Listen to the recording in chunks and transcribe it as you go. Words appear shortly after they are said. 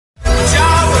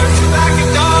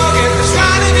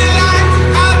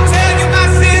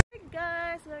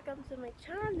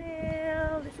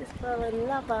Lauren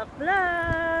Lapa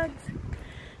Vlogs!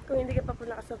 Kung hindi ka pa po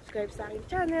nakasubscribe sa aking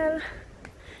channel,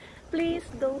 please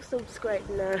don't subscribe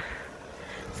na.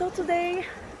 So today,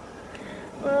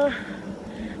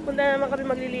 punta naman kami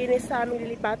maglilinis sa aming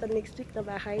lilipatan next week na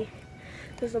bahay.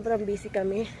 So sobrang busy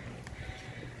kami.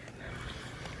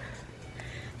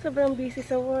 Sobrang busy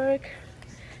sa work,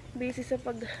 busy sa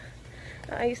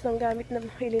pag-aayos ng gamit na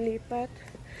ililipat,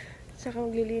 saka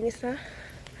maglilinis sa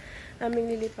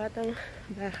aming lilipatang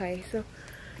bahay. So,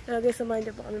 guys, samahan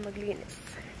niyo po kami maglinis.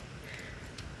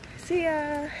 See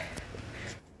ya!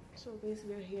 So guys,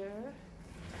 we're here.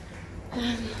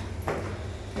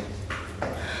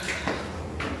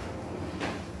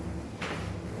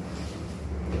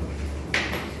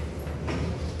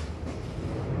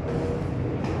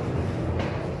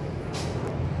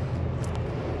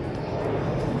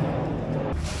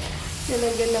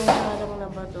 Nilagyan ng harang na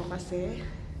ba to kasi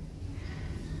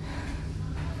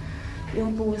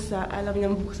yung pusa, alam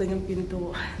niyang buksan yung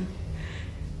pintuan.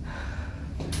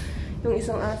 Yung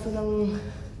isang aso ng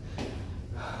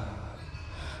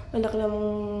anak ng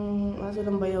aso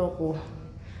ng bayaw ko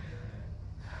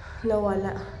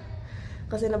nawala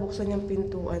kasi nabuksan yung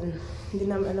pintuan. Hindi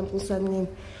namin alam kung saan yun.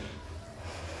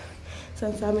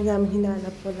 Saan sa amin namin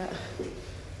hinanap, wala.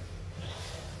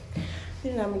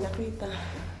 Hindi namin nakita.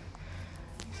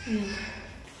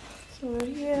 So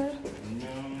we're here.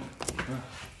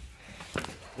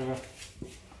 들어가.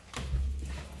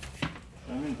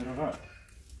 가미 들어가.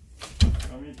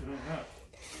 가미 들어가.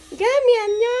 Gami,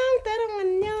 anyong! Tarong,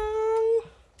 anyong!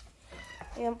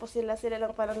 Ayan po sila. Sila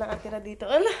lang parang nakatira dito.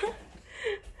 Ala!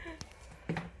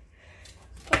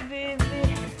 Oh, baby.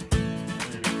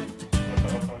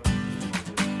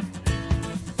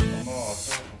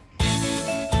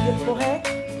 Yan po, he?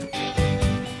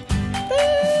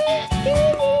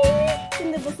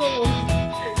 Hindi ba so?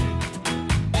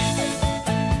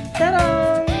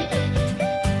 Tarong!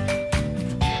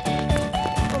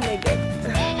 Oh my God.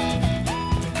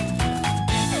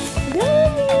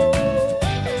 Gami!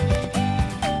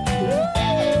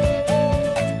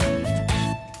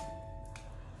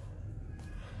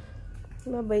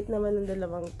 Mabait naman ang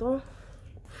dalawang to.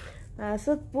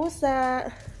 Aso't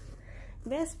pusa.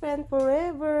 Best friend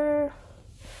forever.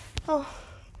 Oh.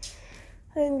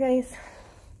 Ayun guys.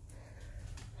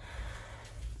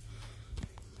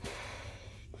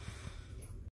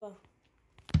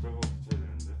 저거 붙여야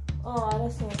되는데.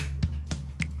 알았어.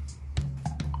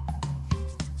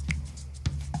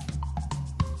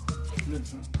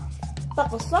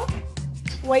 Tapos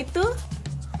white to?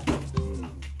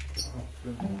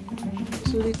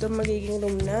 So dito magiging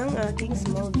room ng ating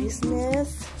small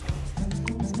business.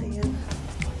 So ayan.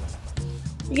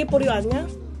 이게 버려 아니야?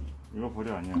 이거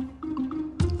버려 아니야.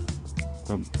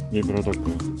 그럼 얘 들어갈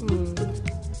거야. 버려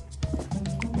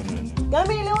아니야.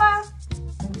 Gami, liwa!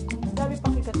 Gami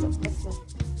pakikat sa paso.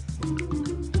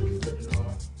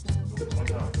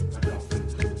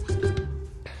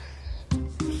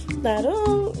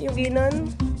 Tarong, yung ginan.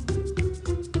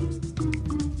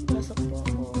 Pasok po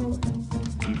ako.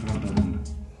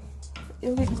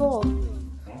 Yung ko.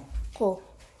 Ko.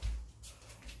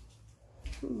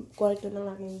 Kwarto ng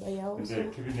aking bayaw.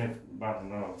 근데 캐비넷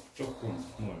많아. 조금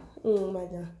물. 응,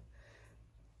 맞아.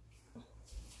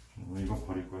 이거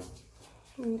버릴 거야.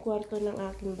 Yung kwarto ng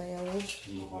aking bayaw.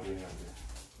 이거 버려야 돼.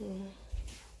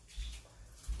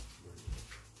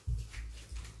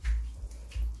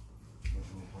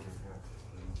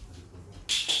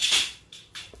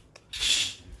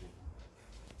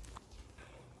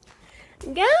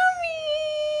 Gami!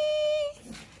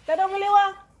 Tarong liwa.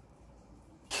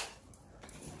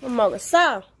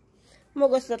 Magasa.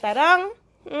 Magasa tarang.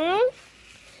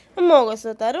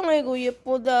 Magasa tarong ay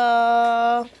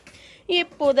yepoda.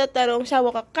 Yepoda tarong shawa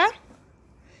kaka.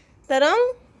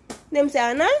 Tarong 냄새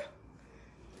안 나?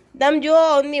 남주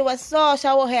언니 왔어.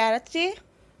 샤워해야지.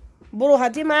 부러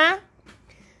하지 마.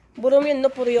 부르면 너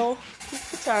부려.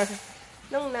 잘.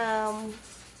 농남.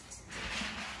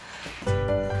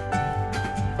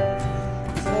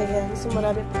 Ayan, so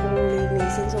marami po pong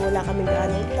linisin. So wala kami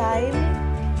gaanong time.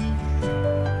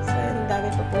 So ang dami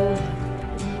po pong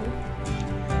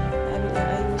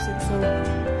ayusin. So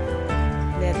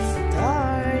let's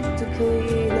start to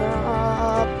clean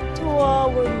up to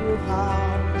our new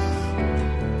house.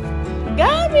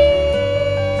 Gami!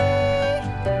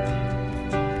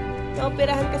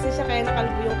 Naoperahan kasi siya kaya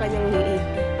nakalbo yung kanyang liig.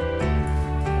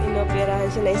 Inoperahan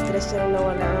siya, na-stress siya nang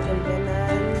nawala ang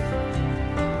kumbanan.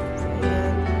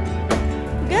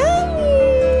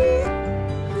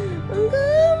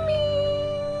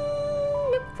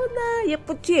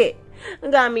 예쁘지?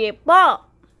 감이 예뻐?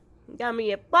 감이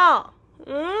예뻐?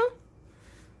 응?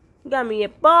 Gamiye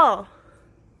po.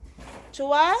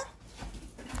 Chua?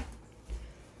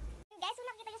 Guys, so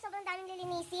nakita nyo sobrang daming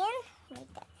lilinisin. Oh my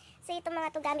God. So ito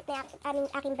mga to gamit na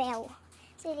aking bayaw.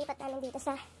 So lilipat namin dito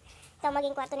sa ito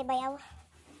maging kwarto ni bayaw.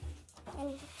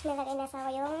 And nilagay na sa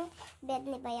yung bed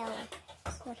ni bayaw.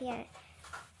 So here.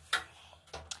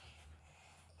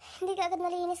 Hindi ka agad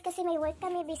nalinis kasi may work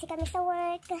kami. Busy kami sa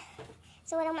work.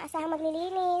 So walang maasahang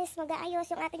maglilinis, mag-aayos.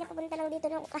 Yung ate niya papunta lang dito.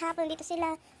 Kahapon dito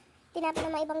sila. Tinapon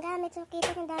ng mga ibang gamit. So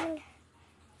kita ng daming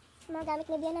mga gamit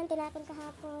ni Bianan. Tinapon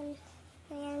kahapon.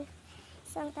 Ayan.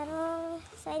 So ang tanong.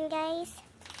 So ayun guys.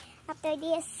 After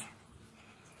this,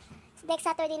 next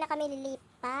Saturday na kami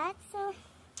lilipat. So,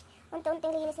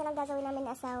 unti-unting linis na lang gagawin namin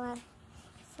na asawa.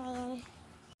 So, ayan.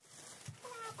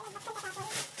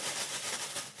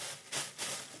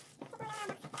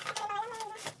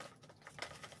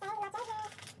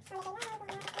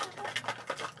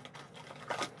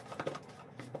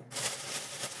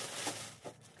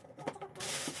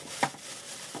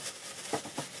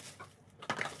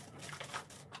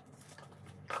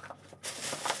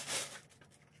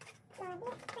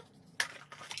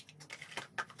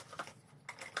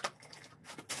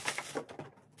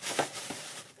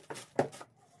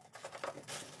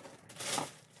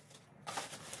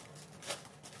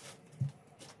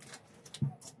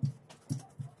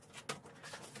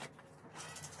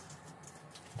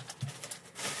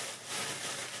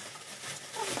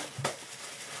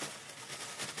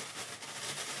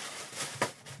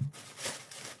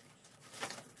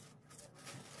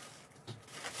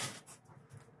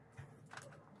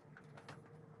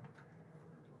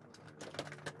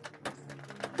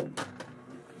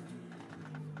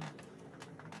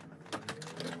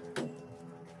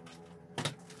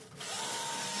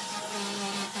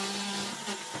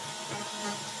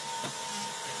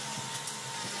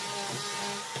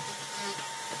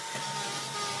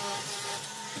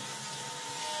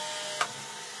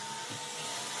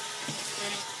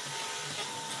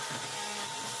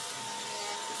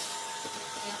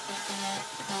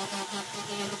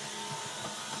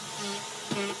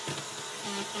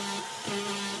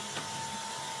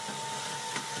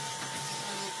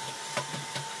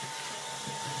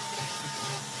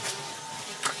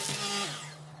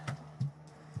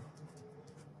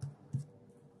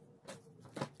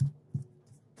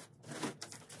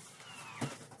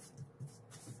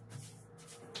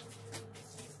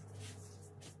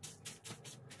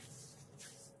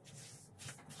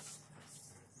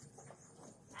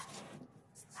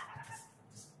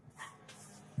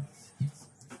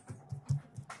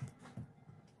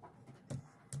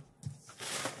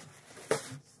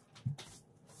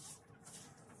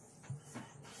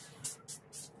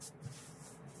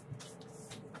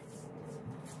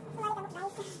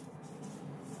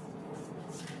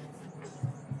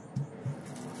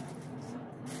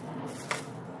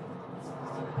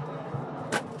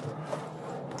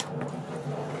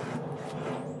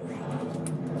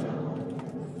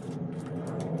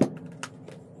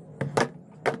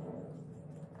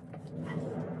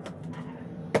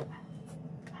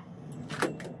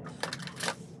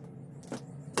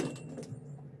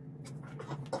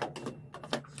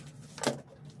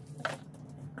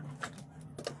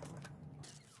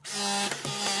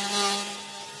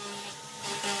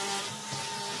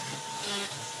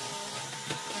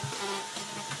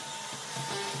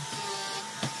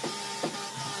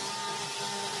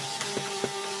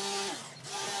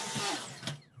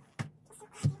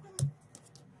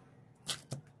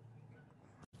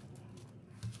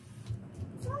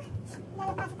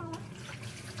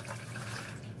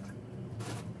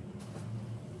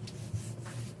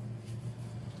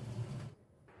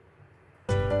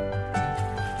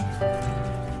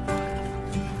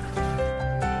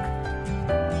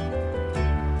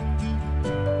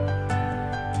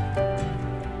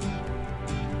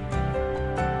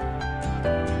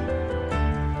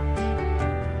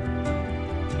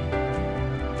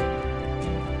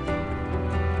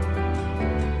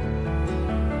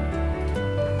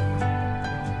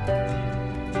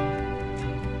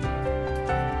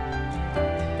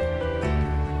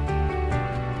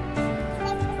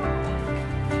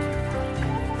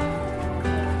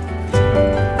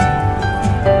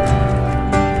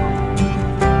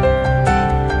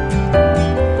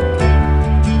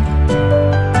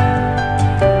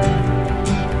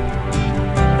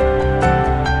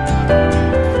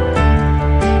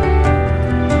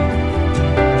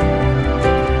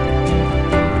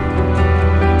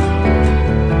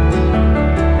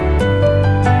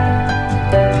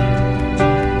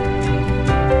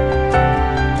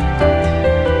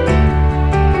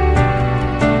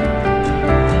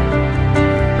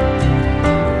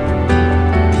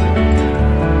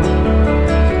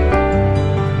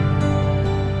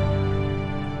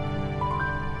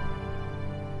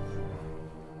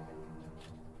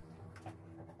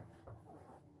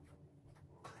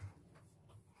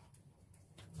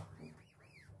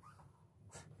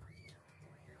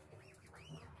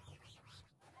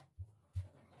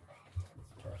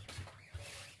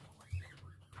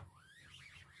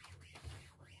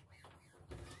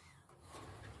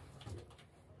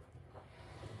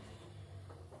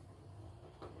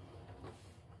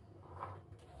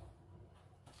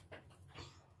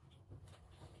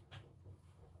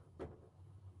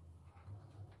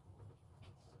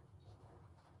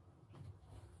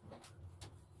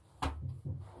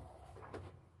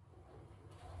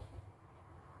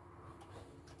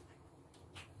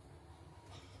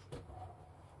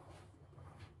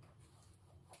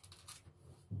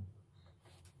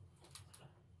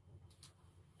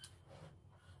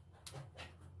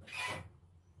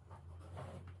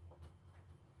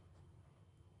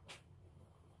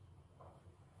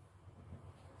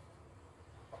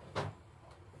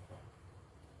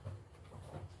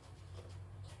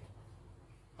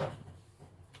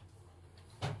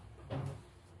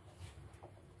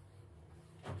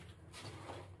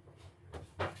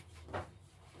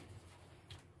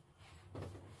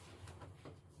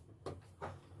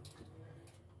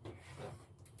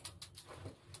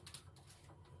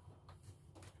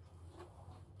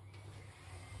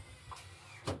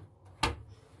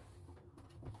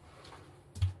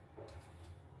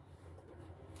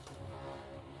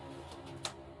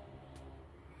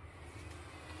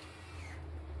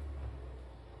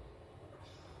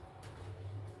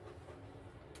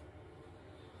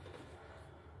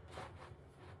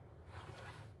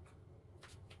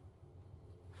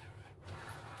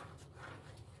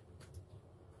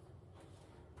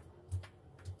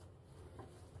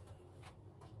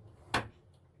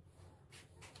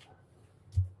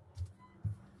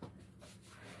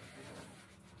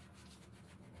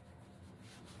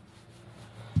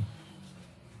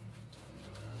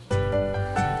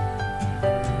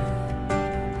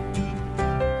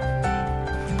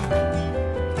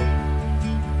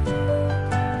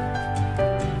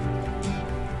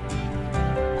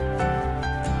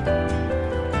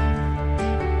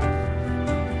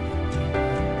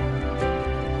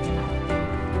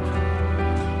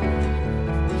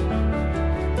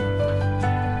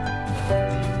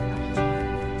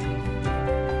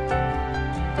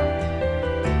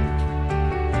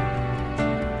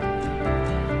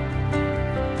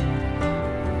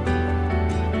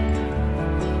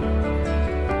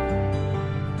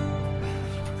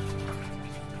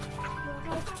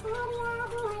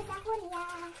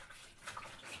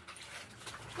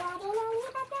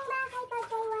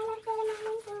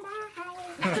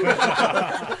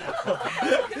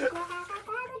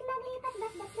 Nakakapagod maglipat,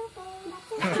 ba't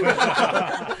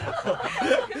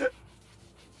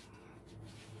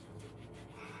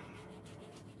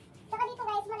saka dito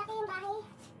guys, malaki yung bahay.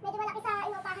 Medyo malaki sa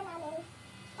inuupahan namin.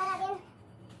 Para din,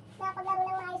 nakapaglaro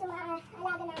ng maayos yung mga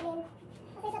alaga namin.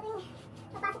 Kasi sa tuwing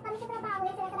napasok kami sa trabaho,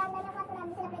 yung sinasaraan lang ng kwarto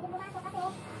namin, sila pwede pumasok kasi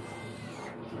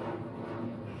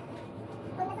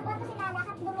kung nasa kwarto sila,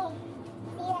 lahat dumi.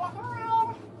 Sira lahat ng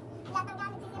wire, lahat ng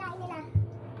gamit sisirain nila.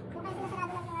 Kung kayo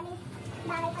sinasarado lang ng aming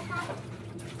bahay pagka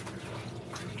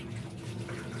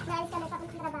naalis kami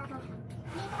papunta sa trabaho.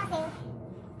 Dito kasi,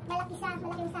 malaki siya,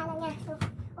 malaki yung sala niya. So,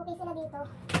 okay sila dito.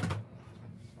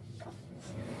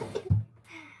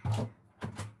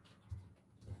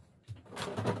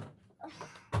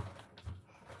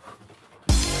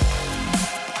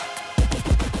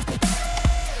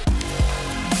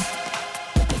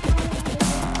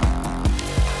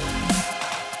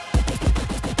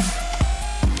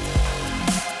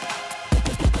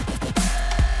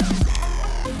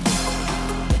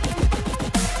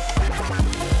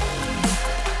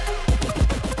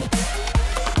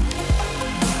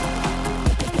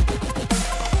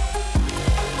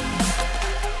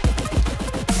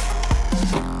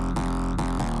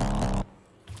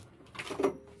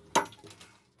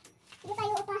 Dito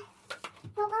tayo upa.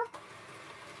 Hugo.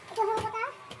 Ito hugo ka?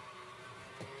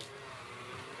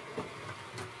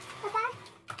 Papa?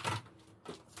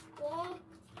 Yeah.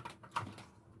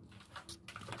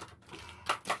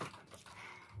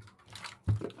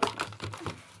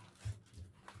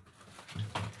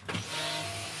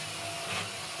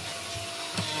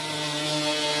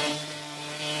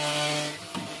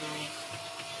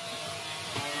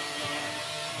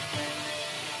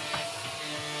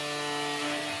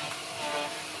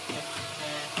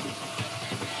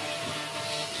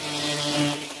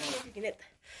 Init.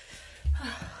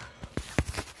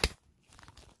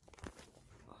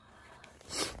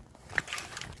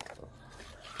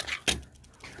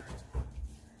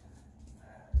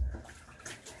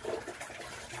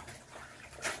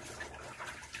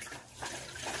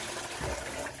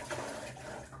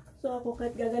 So ako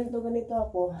kahit ganito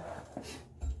ako,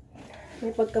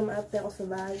 may pagkamaarte ako sa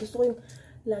bahay. Gusto ko yung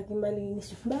laging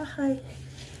malinis yung bahay.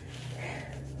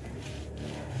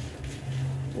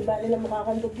 Diba nila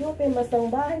makakandog yung basta ang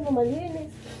bahay mo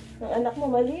malinis, ang anak mo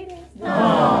malinis.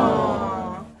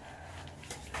 Aww.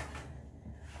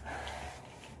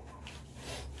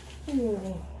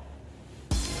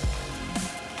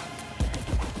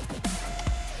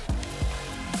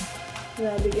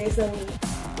 Grabe guys,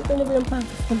 ito na ba yung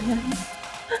pangkas ko na yan?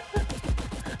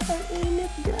 Ang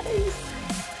init guys.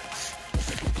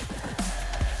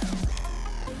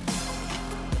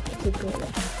 Siguro.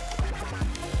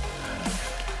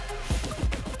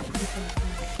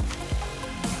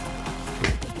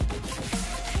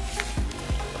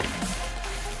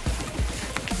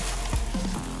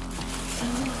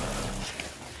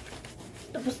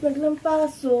 Tapos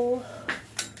naglampaso,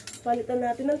 palitan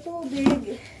natin ng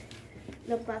tubig.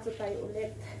 Lampaso tayo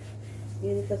ulit.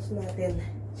 Initas natin.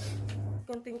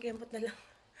 Konting kempot na lang.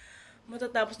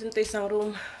 Matatapos din ito isang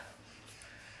room.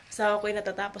 Asawa ko ay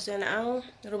natatapos yan ang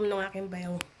room ng aking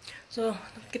bayaw. So,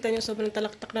 kita nyo sobrang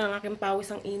talaktak na ang aking pawis.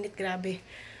 Ang init, grabe.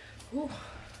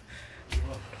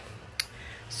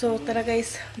 So, tara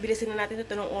guys, bilisin na natin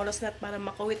ito ng oras na para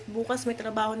makawit. Bukas may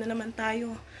trabaho na naman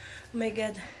tayo. Oh my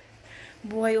God.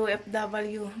 Buhay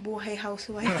OFW, buhay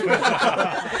housewife.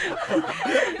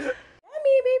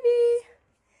 Gami, baby!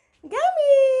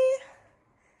 Gami!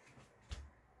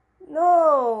 No!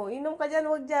 Inom ka dyan,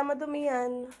 huwag dyan,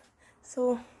 madumihan.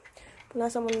 So,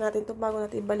 punasan muna natin ito bago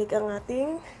natin ibalik ang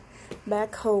ating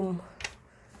back home.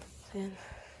 So, yan.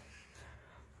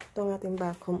 Ito ang ating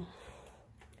back home.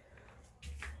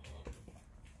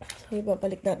 So,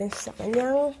 ibabalik natin sa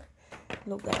kanyang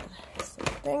lugar. So,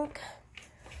 I think...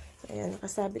 Ayan,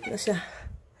 nakasabit na siya.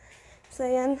 So,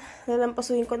 ayan.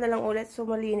 Lalampasuhin ko na lang ulit. So,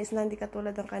 malinis na. Hindi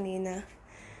katulad ng kanina.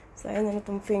 So, ayan na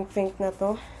itong fink-fink na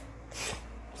to.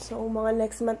 So, mga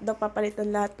next month daw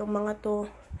papalitan lahat itong mga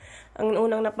to. Ang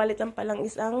unang napalitan pa lang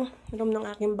is ang room ng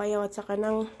aking bayaw at saka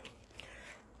ng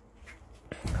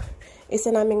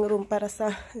isa naming room para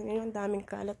sa yung daming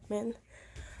kalat, men.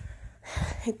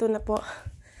 Ito na po.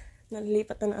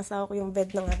 Nalilipat na ng asawa ko yung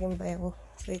bed ng aking bayaw.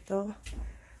 So, ito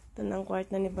ng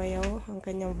kwarto na ni bayaw, ang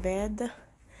kanyang bed.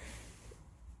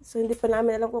 So, hindi pa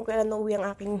namin alam kung kailan nauwi ang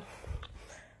aking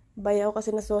bayaw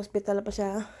kasi nasa hospital pa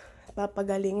siya,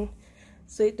 papagaling.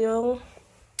 So, ito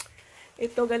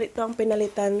ganito ang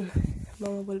pinalitan,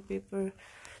 mga wallpaper.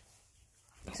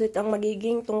 So, ito ang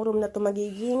magiging, itong room na to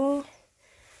magiging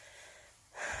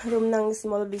room ng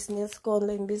small business ko,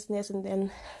 online business, and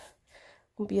then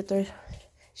computer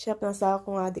shop ng sa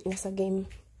akong adik na sa game.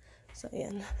 So,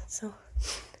 ayan. So,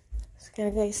 kaya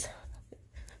guys,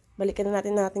 balikan na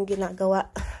natin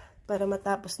ginagawa para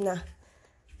matapos na.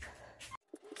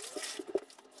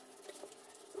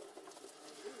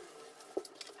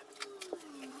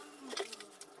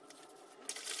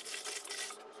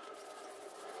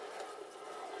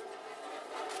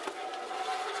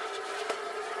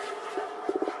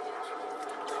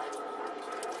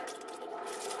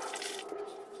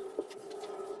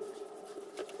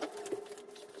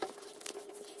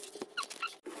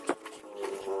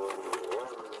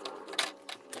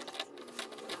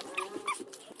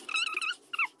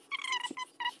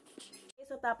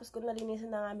 Tapos ko nalinisan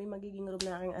ng aming magiging room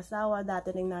ng aking asawa, dati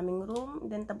rin naming room.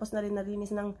 Then tapos na rin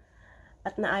nalinis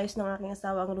at naayos ng aking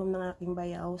asawa ang room ng aking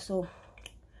bayaw. So,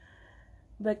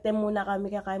 break time muna kami,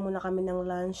 kakain muna kami ng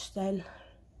lunch dahil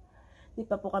di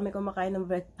pa po kami kumakain ng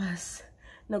breakfast.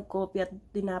 Nagkopi at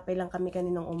tinapay lang kami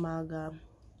kaninang umaga.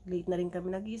 Late na rin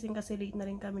kami nagising kasi late na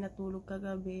rin kami natulog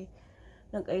kagabi.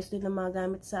 Nag-ayos din ng mga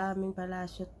gamit sa aming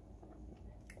palasyo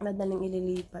na daling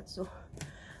ililipat. So,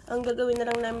 ang gagawin na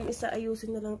lang namin isa,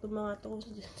 ayusin na lang itong mga to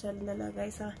sa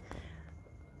lalagay sa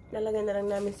lalagay na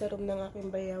lang namin sa room ng aking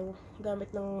bayaw.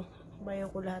 Gamit ng bayaw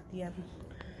ko lahat yan.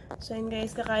 So yun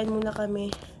guys, kakain muna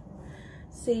kami.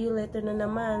 See you later na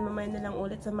naman. Mamaya na lang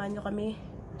ulit. Samahan nyo kami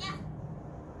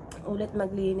ulit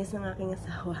maglinis ng aking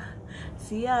asawa.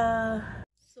 See ya!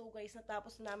 So guys,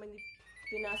 natapos namin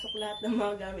pinasok lahat ng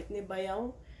mga gamit ni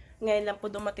bayaw. Ngayon lang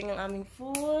po dumating ang aming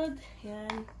food.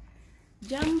 Yan.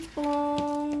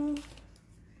 Jampong,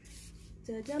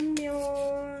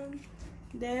 jajamyeon,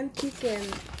 then chicken.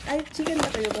 Ay, chicken ba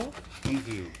kayo ba?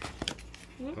 탕수육.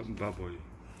 바보이.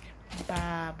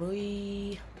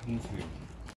 Baboy. 탕수육.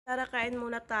 Tara, kain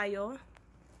muna tayo.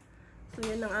 So,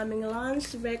 yun ang aming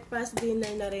lunch, breakfast, dinner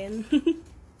na rin.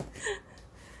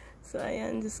 So,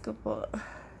 ayan, Diyos ko po.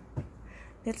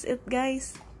 That's it,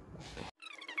 guys.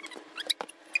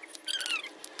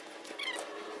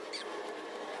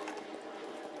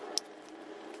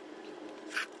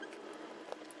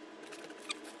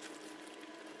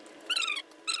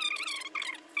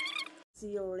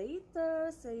 See you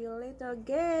later. See you later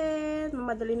again.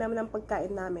 Mamadali namin ang pagkain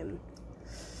namin.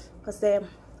 Kasi,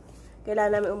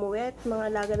 kailangan namin umuwi at mga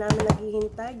alaga namin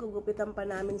naghihintay. Gugupitan pa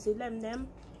namin sila. And then,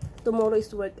 tomorrow is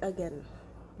work again.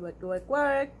 Work, work,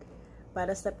 work.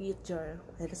 Para sa future.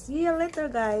 I'll see you later,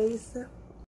 guys.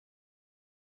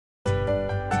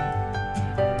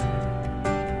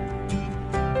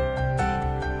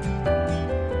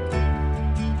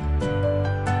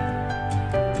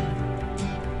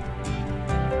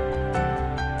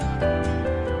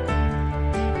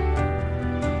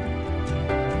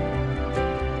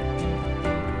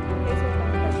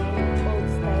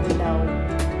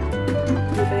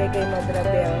 Kay Madra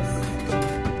Bells.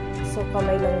 So,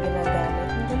 kamay lang ginagamit.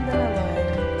 Ang ganda naman.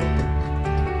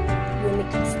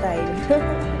 Unique style. So,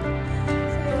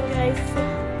 yun guys.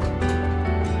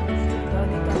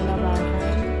 Dito ang labahan.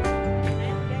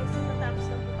 Ayan guys, natapos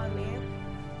na po kami.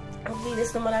 Ang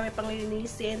linis na marami pang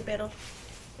lilinisin. Pero,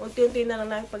 unti-unti na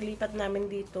lang namin paglipat namin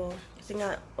dito. Kasi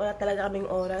nga, wala talaga kaming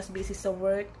oras. Busy sa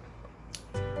work.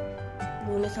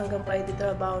 Lunes hanggang Friday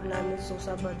trabaho namin. So,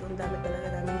 Sabado, ang dami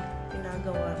talaga namin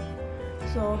ginagawa.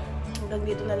 So, hanggang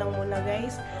dito na lang muna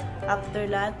guys. After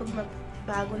lahat, pag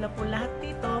magbago na po lahat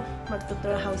dito,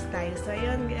 mag-tour house tayo. So,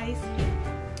 ayun guys.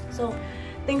 So,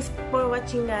 thanks for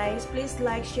watching guys. Please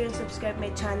like, share, and subscribe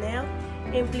my channel.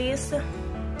 And please,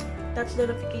 touch the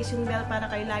notification bell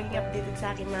para kayo laging updated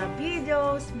sa aking mga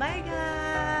videos. Bye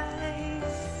guys!